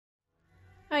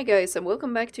Hi guys, and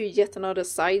welcome back to yet another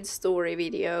side story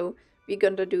video. We're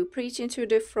gonna do Preaching to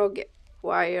the Frog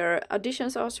Choir.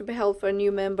 Auditions are to be held for a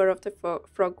new member of the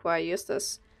Frog Choir, just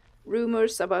as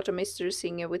rumors about a mystery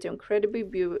singer with an incredibly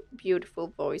beautiful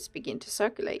voice begin to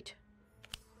circulate.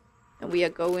 And we are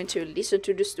going to listen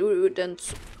to the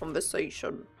students'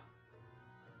 conversation.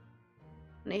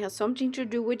 And it has something to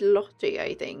do with Lottie,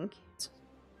 I think.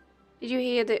 Did you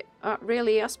hear the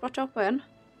really a spot open?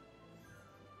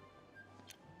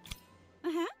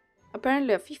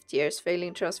 Apparently a 5th year's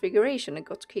failing transfiguration and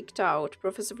got kicked out.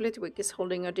 Professor Flitwick is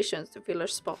holding auditions to fill her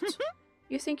spot.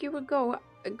 You think you would go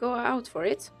out for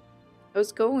it? I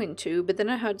was going to, but then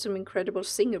I heard some incredible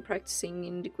singer practicing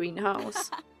in the greenhouse.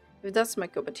 If that's my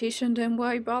competition, then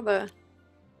why bother?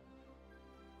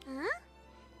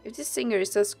 If this singer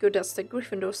is as good as the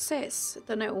Gryffindor says,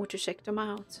 then I ought to check them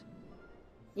out.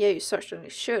 Yeah, you certainly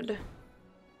should.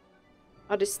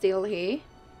 Are they still here?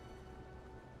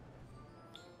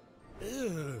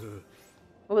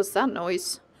 What was that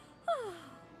noise?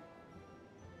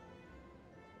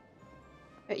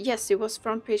 Yes, it was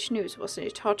front page news, wasn't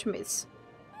it? Hard to miss.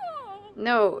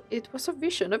 No, it was a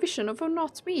vision of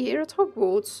not me here at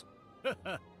Hogwarts.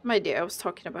 My dear, I was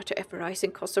talking about the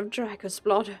ever-rising cost of dragon's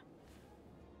blood.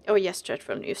 Oh yes,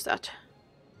 dreadful news that.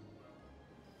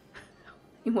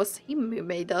 It was him who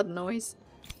made that noise.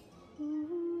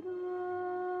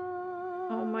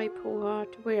 Oh my poor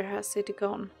heart, where has it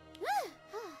gone?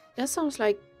 That sounds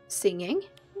like singing.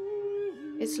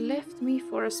 It's left me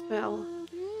for a spell.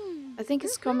 I think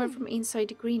it's coming from inside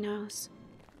the greenhouse.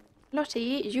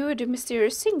 Lottie, you're the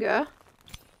mysterious singer?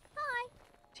 Hi.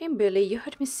 Timberly, you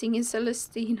heard me singing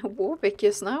Celestina Warwick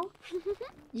just now?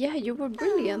 Yeah, you were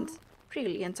brilliant.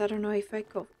 Brilliant, I don't know if I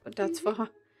got that far.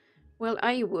 Well,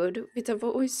 I would. With a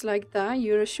voice like that,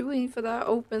 you're a shoo-in for that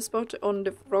open spot on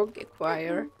the Frog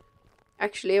Choir.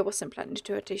 Actually, I wasn't planning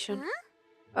to audition.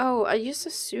 Oh, I just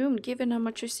assumed, given how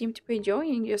much you seem to be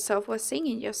enjoying yourself while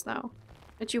singing just now,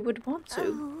 that you would want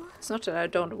to. It's not that I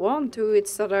don't want to,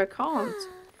 it's that I can't.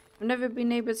 I've never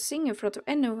been able to sing in front of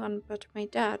anyone but my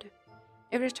dad.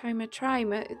 Every time I try,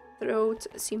 my throat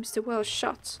seems to well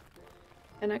shut,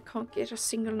 and I can't get a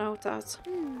single note out.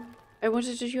 I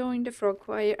wanted to join the Frog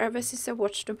Choir ever since I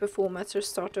watched them perform at the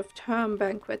start of term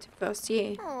banquet first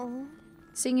year.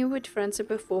 Singing with friends and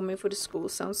performing for the school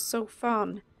sounds so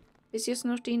fun. It's just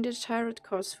not in the tarot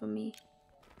cards for me.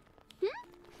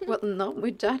 Well, not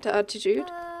with that attitude.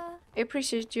 I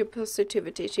appreciate your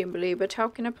positivity, Timberly, but how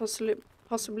can I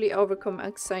possibly overcome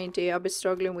anxiety I've been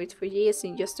struggling with for years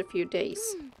in just a few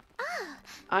days?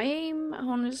 I'm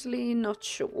honestly not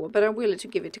sure, but I'm willing to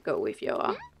give it a go if you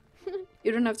are.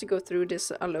 You don't have to go through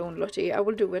this alone, Lottie. I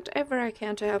will do whatever I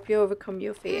can to help you overcome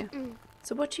your fear.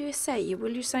 So what do you say?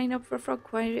 Will you sign up for Frog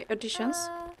Choir auditions?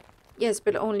 Yes,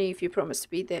 but only if you promise to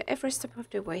be there every step of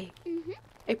the way.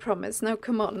 I promise. Now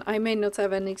come on, I may not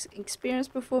have any experience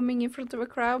performing in front of a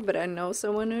crowd, but I know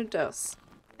someone who does.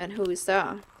 And who is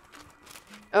that?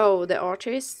 Oh, the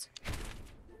artist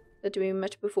that we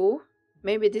met before?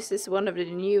 Maybe this is one of the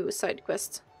new side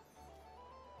quests.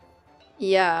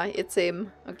 Yeah, it's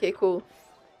him. Okay, cool.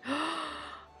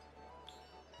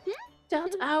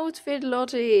 That outfit,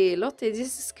 Lottie! Lottie,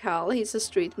 this is Cal. He's a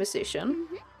street musician.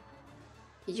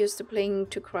 He used to playing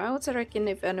to crowds. I reckon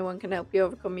if anyone can help you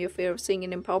overcome your fear of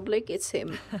singing in public, it's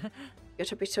him.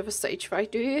 Got a bit of a stage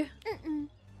fright, do you?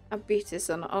 A bit is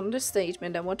an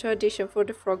understatement. I want to audition for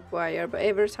the Frog Choir, but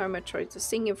every time I try to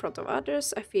sing in front of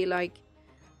others, I feel like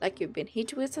you've been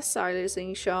hit with a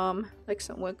silencing charm, like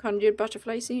someone conjured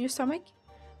butterflies in your stomach,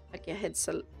 like your head's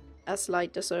as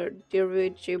light as a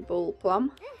dirigible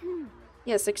plum.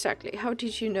 Yes, exactly. How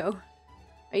did you know?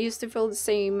 I used to feel the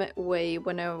same way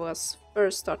when I was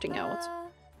first starting out.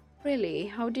 Really?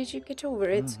 How did you get over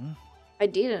it? I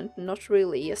didn't, not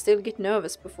really. I still get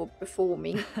nervous before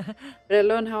performing. But I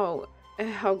learned how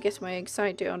get my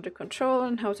anxiety under control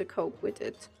and how to cope with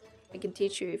it. I can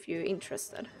teach you if you're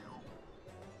interested.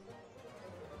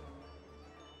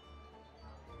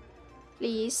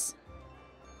 Please.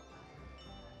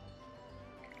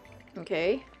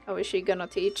 Okay, how is she gonna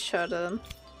teach her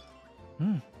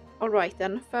then? Alright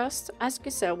then, first ask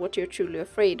yourself what you're truly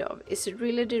afraid of. Is it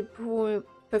really the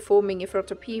performing in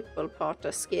front of people part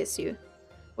that scares you?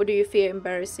 Or do you fear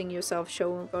embarrassing yourself,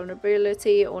 showing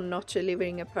vulnerability, or not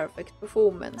delivering a perfect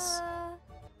performance?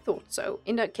 Thought so.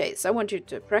 In that case, I want you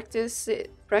to practice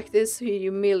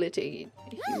humiliating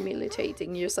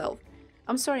yourself.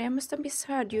 I'm sorry, I must have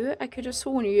misheard you. I could have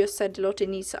sworn you just said Lottie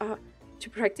needs to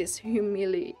practice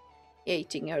humiliating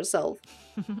herself.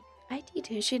 I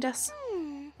did, she does.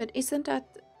 But isn't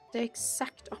that the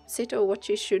exact opposite of what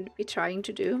you should be trying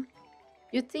to do?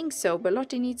 You'd think so, but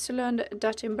Lottie needs to learn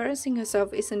that embarrassing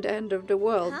herself isn't the end of the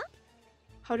world. Huh?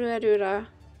 How do I do that?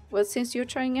 Well, since you're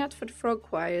trying out for the frog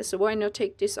choir, so why not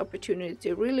take this opportunity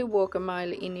to really walk a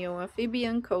mile in your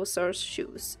amphibian co-star's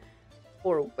shoes?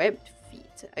 Or webbed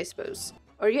feet, I suppose.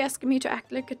 Are you asking me to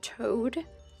act like a toad?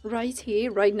 Right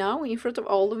here, right now, in front of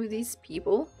all of these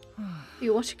people? Do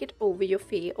you want to get over your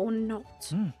fear or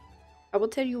not? I will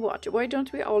tell you what, why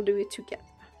don't we all do it together?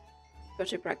 Got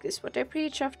to practice what I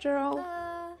preach after all.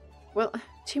 Well,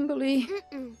 Timberly...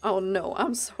 Oh no,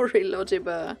 I'm sorry, Lottie,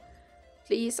 but...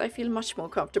 Please, I feel much more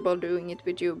comfortable doing it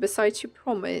with you. Besides, you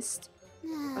promised.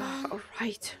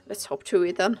 Alright, let's hop to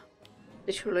it then.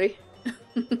 Literally.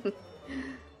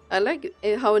 I like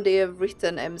how they have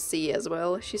written MC as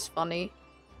well. She's funny.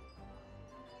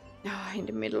 In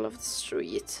the middle of the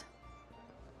street.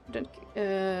 In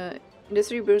the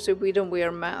three birds we don't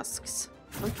wear masks.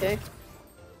 Okay.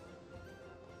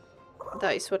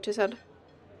 That is what he said.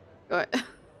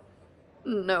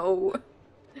 No.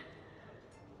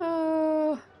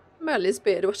 Malice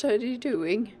Beard, what are you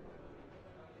doing?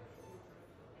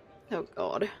 Oh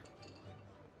god.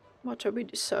 What are we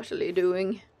certainly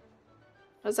doing?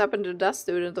 What's happened to that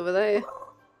student over there?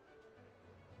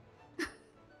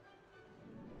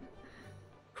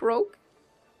 Croak?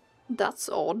 That's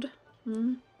odd.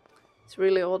 It's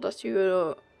really odd that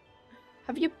you...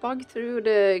 Have you bugged through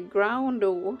the ground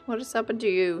or what has happened to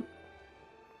you?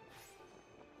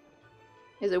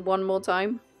 Is it one more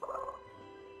time?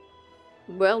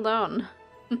 Well done.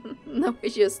 Now we're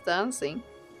just dancing.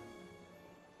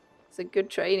 It's a good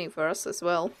training for us as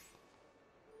well.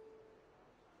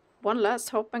 One last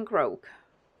hop and croak.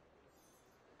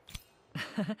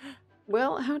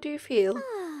 Well, how do you feel?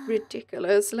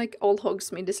 Ridiculous, like all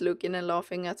Hogsmeade is looking and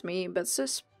laughing at me, but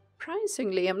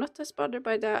surprisingly, I'm not as bothered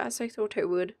by that as I thought I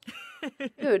would.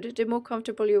 Good, the more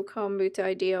comfortable you come with the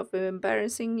idea of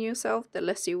embarrassing yourself, the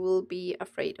less you will be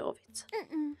afraid of it.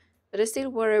 But I still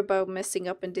worry about messing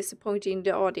up and disappointing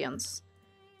the audience.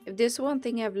 If there's one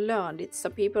thing I've learned, it's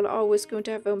that people are always going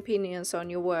to have opinions on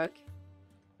your work.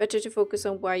 Better to focus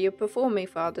on why you're performing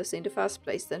for others in the first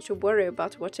place than to worry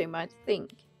about what they might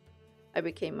think. I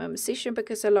became a musician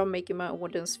because I love making my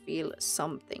audience feel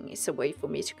something. It's a way for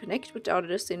me to connect with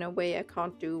others in a way I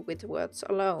can't do with words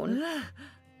alone.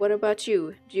 What about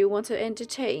you? Do you want to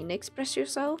entertain, express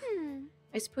yourself?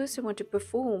 I suppose I want to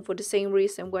perform for the same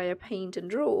reason why I paint and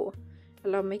draw. I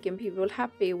love making people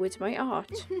happy with my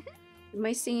art. If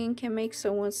my singing can make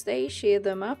someone's day, cheer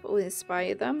them up or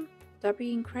inspire them, that'd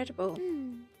be incredible.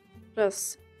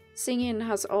 Plus, singing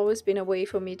has always been a way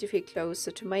for me to feel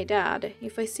closer to my dad.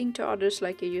 If I sing to others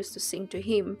like I used to sing to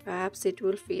him, perhaps it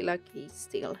will feel like he's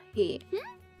still here.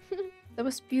 That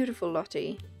was beautiful,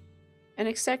 Lottie. And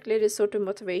exactly the sort of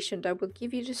motivation that will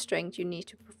give you the strength you need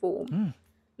to perform.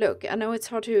 Look, I know it's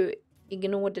hard to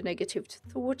ignore the negative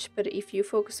thoughts, but if you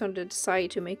focus on the desire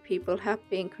to make people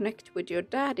happy and connect with your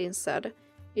dad instead,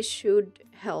 it should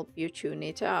help you tune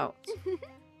it out.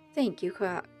 Thank you,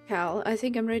 Cal. I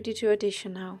think I'm ready to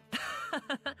audition now.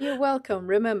 You're welcome.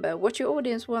 Remember, what your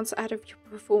audience wants out of your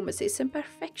performance is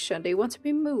imperfection. They want to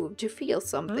be moved, to feel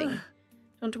something.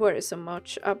 Don't worry so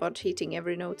much about hitting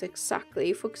every note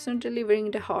exactly. Focus on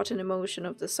delivering the heart and emotion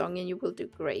of the song and you will do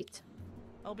great.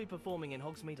 I'll be performing in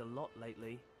Hogsmeade a lot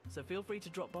lately, so feel free to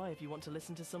drop by if you want to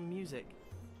listen to some music.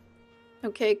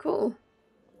 Okay, cool.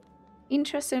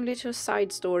 Interesting little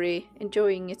side story.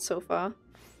 Enjoying it so far.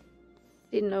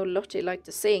 Didn't know Lottie liked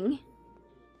to sing.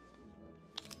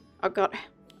 Oh god.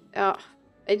 I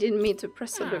didn't mean to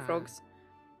press on the frogs.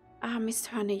 Miss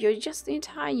Honey, you're just in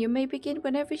time. You may begin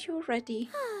whenever you're ready.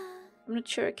 I'm not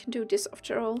sure I can do this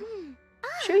after all.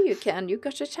 Sure you can. You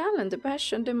got the talent, the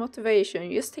passion, the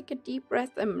motivation. Just take a deep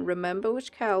breath and remember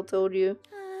what Cal told you.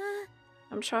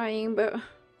 I'm trying, but...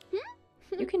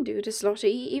 You can do this,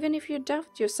 Lottie. Even if you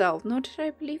doubt yourself, know that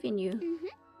I believe in you.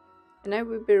 And I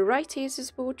will be right here to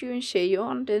support you and cheer you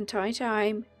on the entire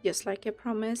time, just like I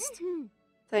promised.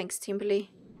 Thanks,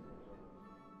 Timberly.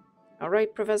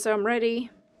 Alright, Professor, I'm ready.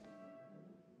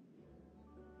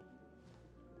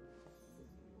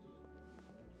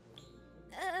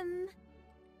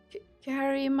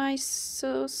 Carry my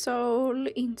soul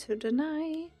into the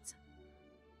night.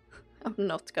 I'm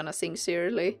not gonna sing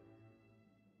seriously.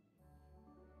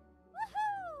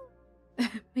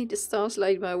 May the stars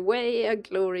light my way, a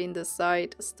glory in the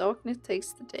sight, as darkness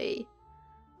takes the day.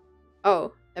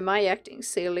 Oh, am I acting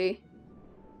silly?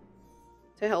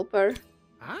 To help her?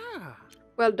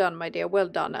 Well done, my dear, well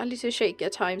done. A little shaky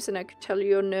at times, and I could tell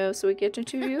your nerves were getting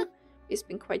to you. It's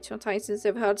been quite some time since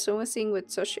I've heard someone sing with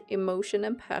such emotion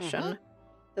and passion.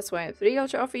 That's why I'm thrilled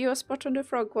to offer you a spot on the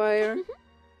frog choir.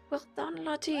 Well done,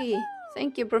 Lottie.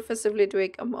 Thank you, Professor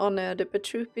Flitwick. I'm honored, but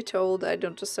truth be told, I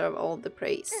don't deserve all the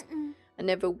praise. I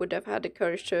never would have had the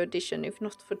courage to audition if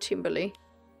not for Timberly.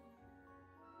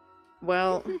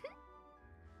 Well,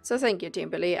 so thank you,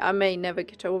 Timberly. I may never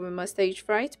get over my stage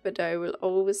fright, but I will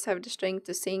always have the strength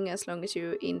to sing as long as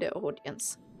you're in the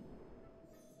audience.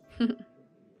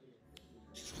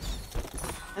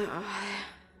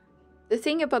 The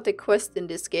thing about the quests in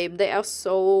this game, they are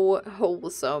so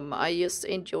wholesome. I just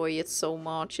enjoy it so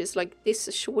much. It's like this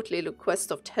short little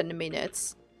quest of 10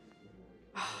 minutes.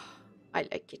 I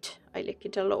like it. I like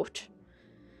it a lot.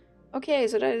 Okay,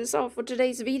 so that is all for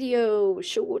today's video.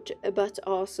 Short but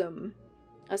awesome.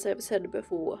 As I've said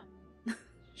before.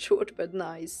 Short but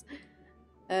nice.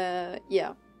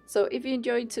 Yeah. So if you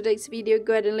enjoyed today's video,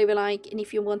 go ahead and leave a like. And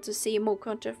if you want to see more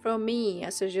content from me, I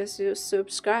suggest you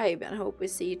subscribe. And hope we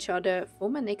see each other for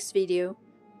my next video.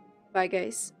 Bye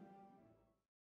guys.